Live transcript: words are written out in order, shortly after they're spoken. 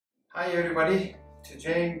Hi everybody,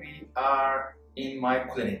 today we are in my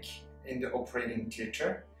clinic in the operating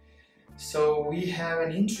theater. So we have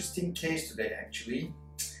an interesting case today actually.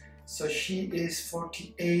 So she is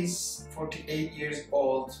 48 years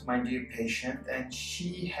old, my dear patient, and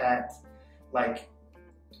she had like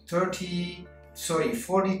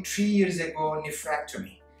 43 years ago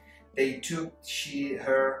nephrectomy. They took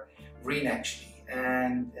her ring actually,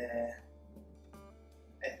 and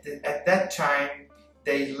at that time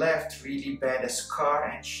they left really bad a scar,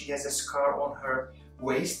 and she has a scar on her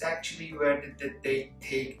waist actually where they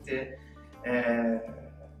take the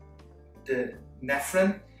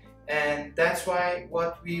nephron, and that's why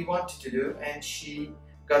what we wanted to do, and she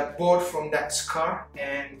got bored from that scar,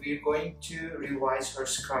 and we're going to revise her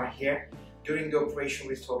scar here. During the operation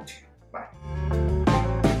we'll talk to you. Bye.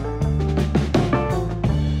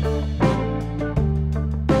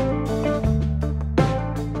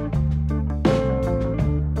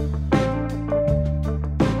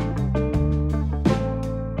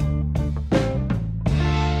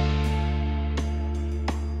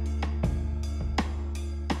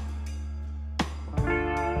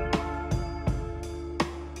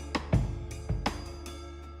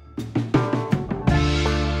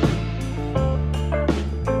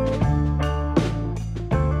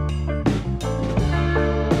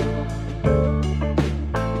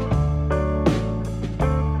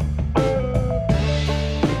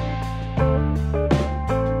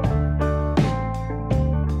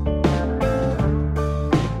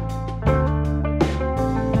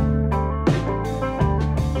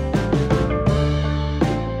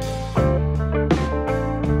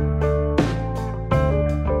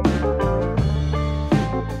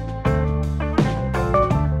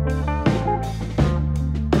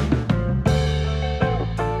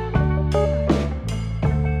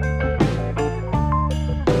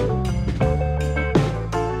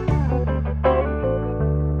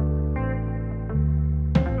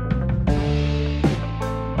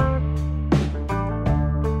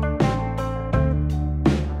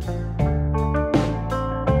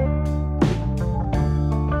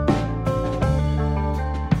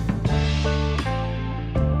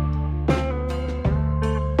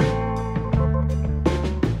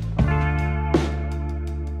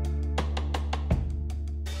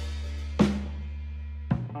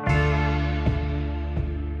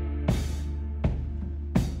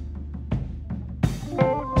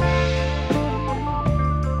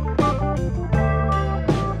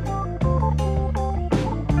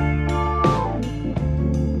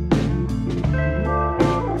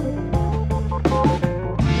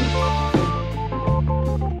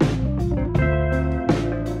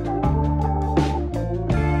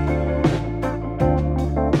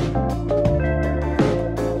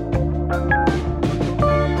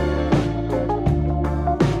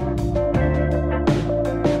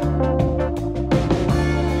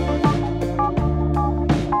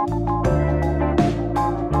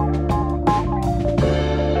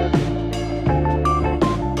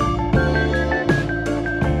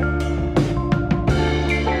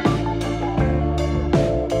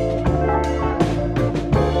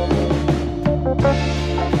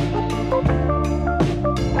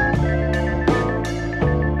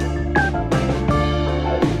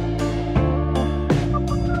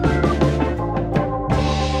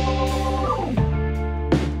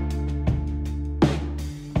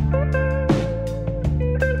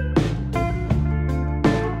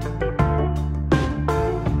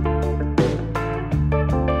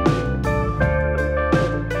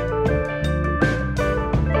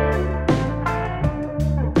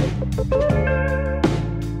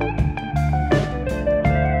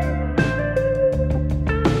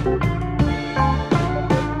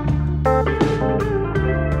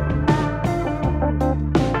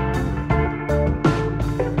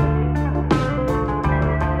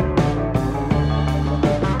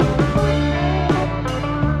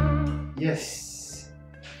 Yes,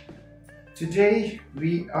 today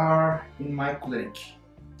we are in my clinic.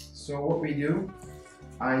 So what we do,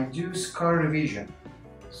 I do scar revision.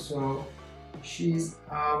 So she's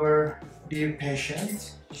our dear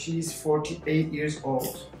patient. She's 48 years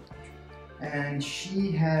old, and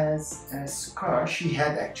she has a scar. She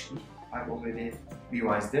had actually, I already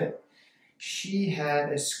revised it. She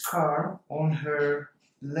had a scar on her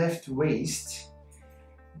left waist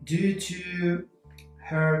due to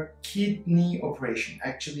her kidney operation.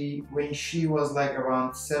 Actually, when she was like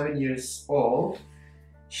around 7 years old,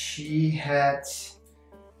 she had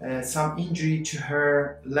some injury to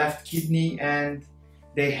her left kidney, and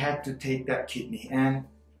they had to take that kidney, and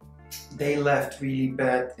they left really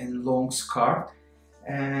bad and long scar.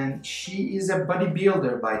 and she is a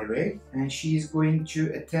bodybuilder, by the way, and she is going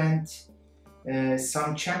to attend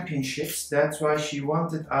some championships. That's why she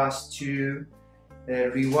wanted us to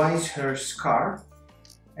revise her scar,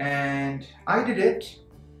 and I did it,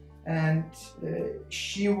 and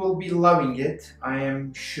she will be loving it, I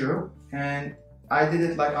am sure. And I did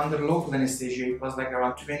it like under local anesthesia. It was like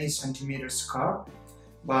around 20 centimeter scar,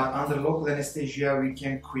 but under local anesthesia we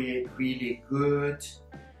can create really good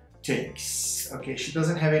takes. Okay, she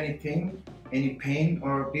doesn't have anything, any pain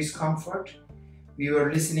or discomfort. We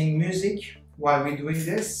were listening music while we're doing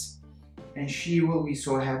this, and she will be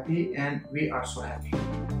so happy, and we are so happy.